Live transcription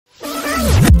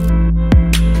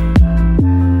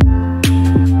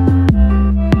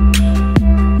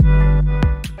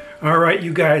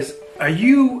You guys, are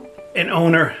you an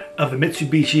owner of a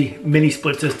Mitsubishi mini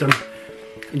split system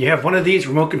and you have one of these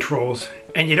remote controls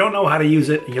and you don't know how to use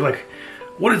it and you're like,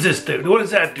 what does this do? What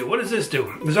does that do? What does this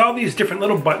do? There's all these different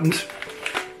little buttons.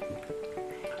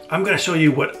 I'm going to show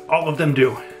you what all of them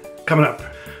do coming up.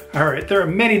 All right, there are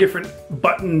many different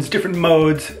buttons, different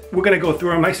modes. We're going to go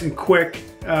through them nice and quick,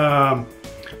 show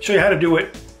you how to do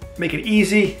it, make it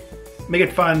easy, make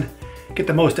it fun, get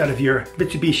the most out of your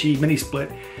Mitsubishi mini split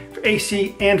for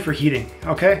AC and for heating,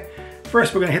 okay?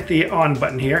 First, we're gonna hit the on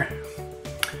button here.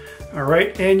 All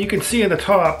right, and you can see in the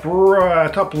top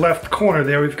left corner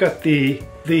there, we've got the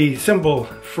symbol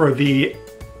for the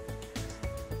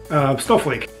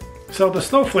snowflake. So the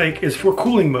snowflake is for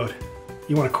cooling mode.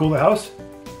 You wanna cool the house?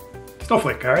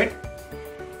 Snowflake, all right?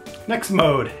 Next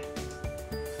mode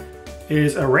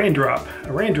is a raindrop.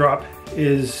 A raindrop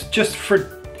is just for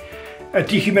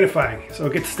dehumidifying, so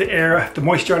it gets the air, the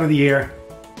moisture out of the air,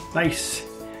 nice,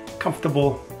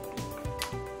 comfortable.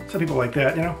 Some people like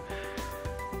that, you know.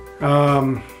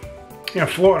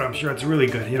 Florida, I'm sure it's really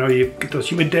good. You know, you get those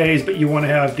humid days, but you want to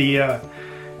have the,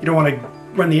 you don't want to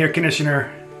run the air conditioner.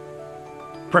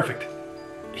 Perfect.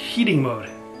 Heating mode,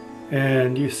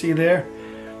 and you see there,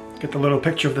 get the little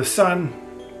picture of the sun.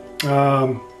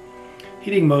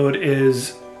 Heating mode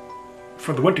is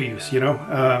for the winter use, you know.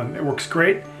 It works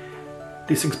great.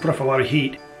 These things put off a lot of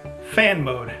heat. Fan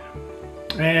mode.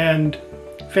 And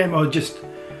fan mode just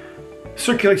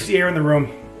circulates the air in the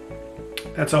room.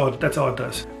 That's all it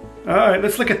does. All right,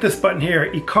 let's look at this button here,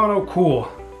 Econo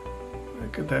Cool.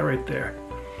 Look at that right there.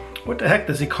 What the heck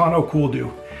does Econo Cool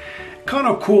do?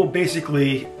 Econo Cool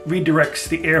basically redirects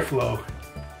the airflow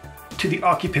to the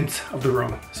occupants of the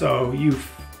room. So you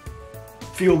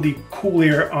feel the cool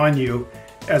air on you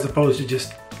as opposed to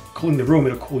just cooling the room,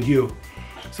 it'll cool you.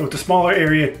 So it's a smaller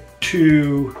area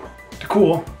to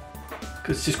cool,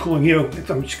 because it's just cooling you.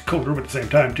 I'm just cooling the room at the same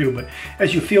time too, but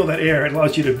as you feel that air, it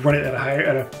allows you to run it at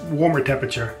a warmer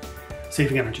temperature,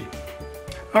 saving energy.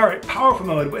 All right, powerful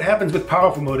mode. What happens with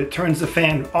powerful mode, it turns the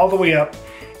fan all the way up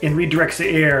and redirects the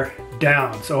air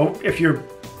down. So if you're,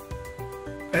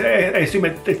 I assume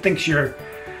it thinks you're,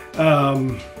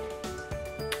 you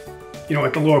know,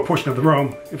 at the lower portion of the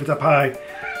room, if it's up high,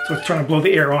 so it's trying to blow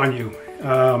the air on you.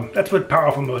 That's what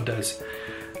powerful mode does.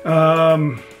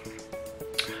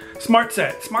 Smart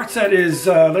set. Smart set is,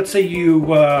 let's say you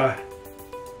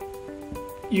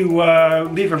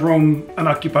leave a room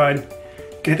unoccupied, you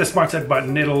can hit the smart set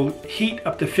button. It'll heat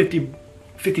up to 50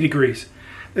 degrees.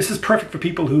 This is perfect for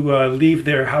people who leave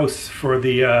their house for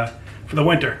the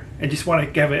winter and just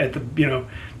want to have it at the, you know,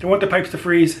 they want the pipes to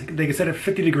freeze. They can set it at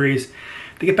 50 degrees.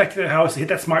 They get back to their house, they hit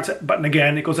that smart set button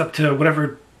again. It goes up to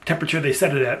whatever temperature they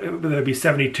set it at, whether it be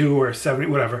 72 or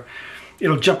 70, whatever.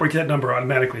 It'll jump right to that number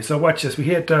automatically. So watch this. We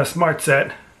hit smart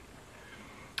set.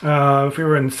 If we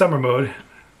were in summer mode,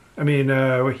 I mean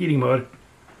heating mode,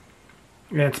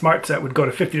 and smart set would go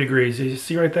to 50 degrees. You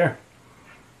see right there?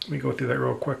 Let me go through that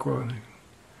real quick.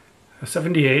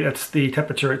 78. That's the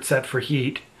temperature it's set for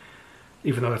heat,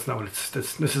 even though that's not what it's.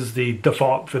 This is the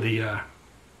default for the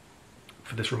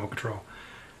for this remote control.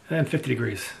 And 50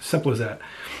 degrees. Simple as that.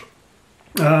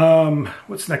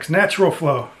 What's next? Natural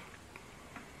flow.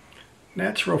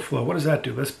 Natural flow, what does that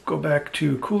do? Let's go back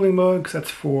to cooling mode, because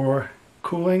that's for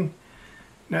cooling.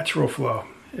 Natural flow.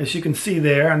 As you can see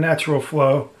there, natural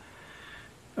flow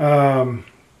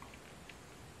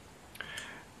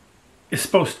is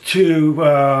supposed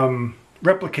to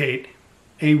replicate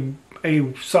a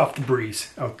soft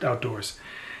breeze outdoors.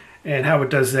 And how it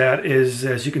does that is,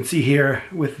 as you can see here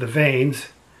with the vanes,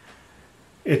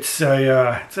 it's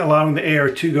allowing the air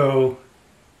to go.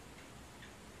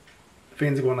 The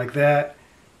fans are going like that,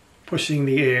 pushing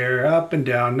the air up and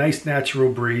down. Nice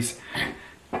natural breeze.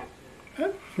 You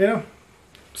know,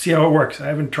 see how it works. I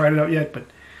haven't tried it out yet, but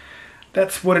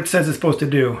that's what it says it's supposed to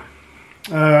do.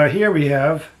 Here we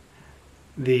have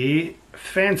the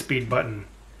fan speed button.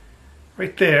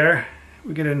 Right there,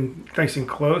 we get in nice and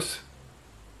close.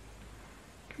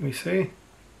 Can we see?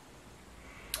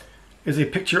 Is a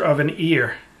picture of an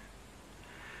ear,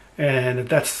 and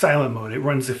that's silent mode. It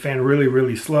runs the fan really,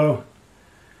 really slow.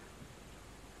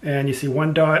 And you see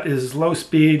one dot is low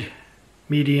speed,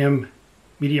 medium,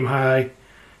 medium high,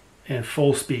 and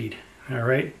full speed. All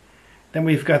right. Then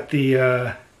we've got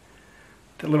the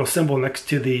little symbol next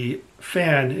to the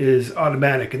fan is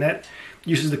automatic, and that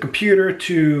uses the computer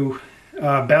to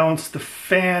balance the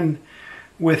fan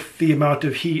with the amount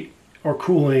of heat or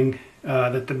cooling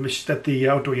that the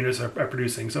outdoor units are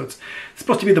producing. So it's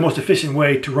supposed to be the most efficient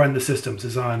way to run the systems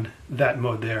is on that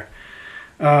mode there.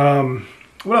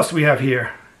 What else do we have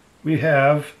here? We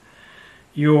have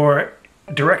your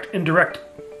direct, indirect.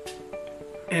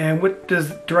 And what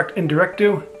does direct, indirect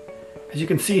do? As you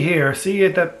can see here, see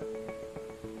it that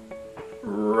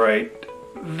right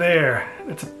there.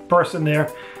 That's a person there.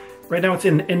 Right now it's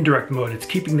in indirect mode. It's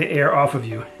keeping the air off of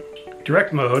you.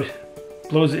 Direct mode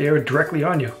blows the air directly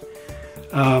on you.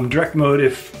 Direct mode,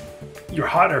 if you're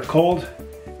hot or cold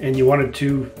and you wanted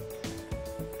to,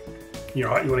 you're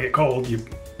hot, you want to get cold, you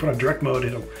put on direct mode,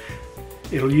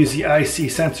 it'll use the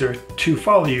IC sensor to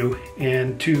follow you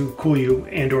and to cool you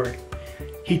and or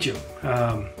heat you.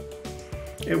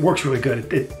 It works really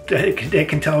good. It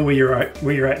can tell where you're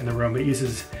at in the room. It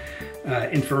uses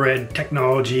infrared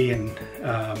technology, and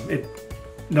it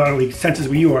not only senses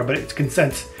where you are, but it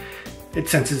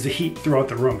senses the heat throughout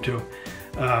the room too.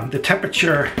 The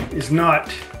temperature is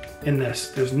not in this.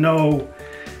 There's no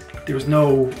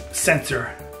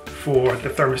sensor for the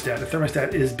thermostat. The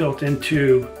thermostat is built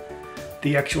into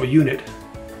the actual unit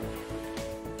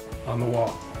on the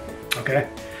wall. Okay,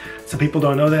 some people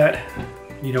don't know that.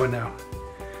 You know it now.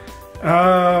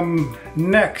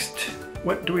 Next,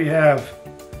 what do we have?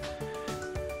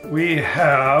 We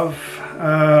have,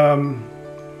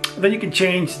 then you can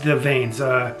change the vanes,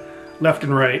 left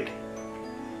and right.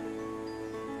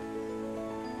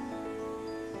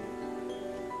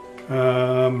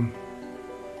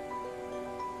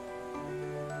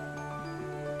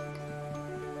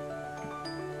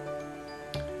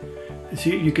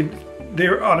 See, you can,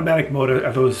 they're automatic mode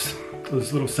of those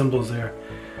little symbols there.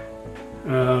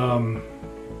 So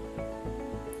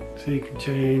you can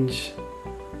change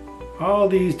all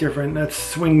these different, that's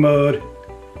swing mode,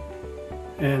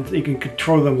 and you can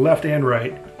control them left and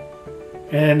right.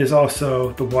 And there's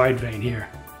also the wide vane here.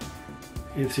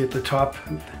 You can see at the top,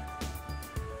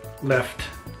 left,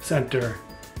 center,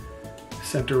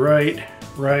 center right,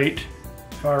 right,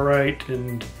 far right,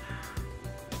 and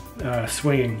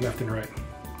swinging left and right.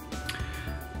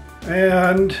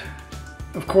 And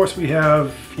of course we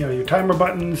have, you know, your timer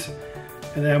buttons,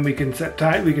 and then we can set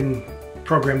time, we can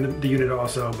program the unit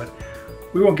also, but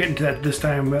we won't get into that this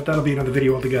time. That'll be another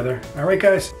video altogether. All right,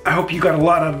 guys, I hope you got a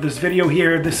lot out of this video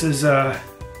here. This is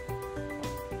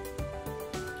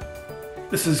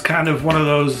kind of one of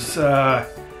those, not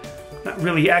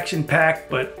really action-packed,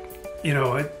 but you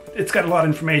know, it's got a lot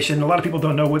of information. A lot of people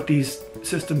don't know what these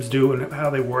systems do and how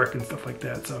they work and stuff like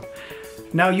that. So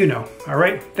now you know. All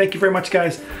right, thank you very much,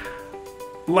 guys.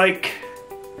 Like,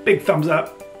 big thumbs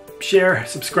up, share,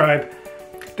 subscribe.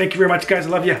 Thank you very much, guys. I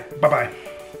love you. Bye-bye.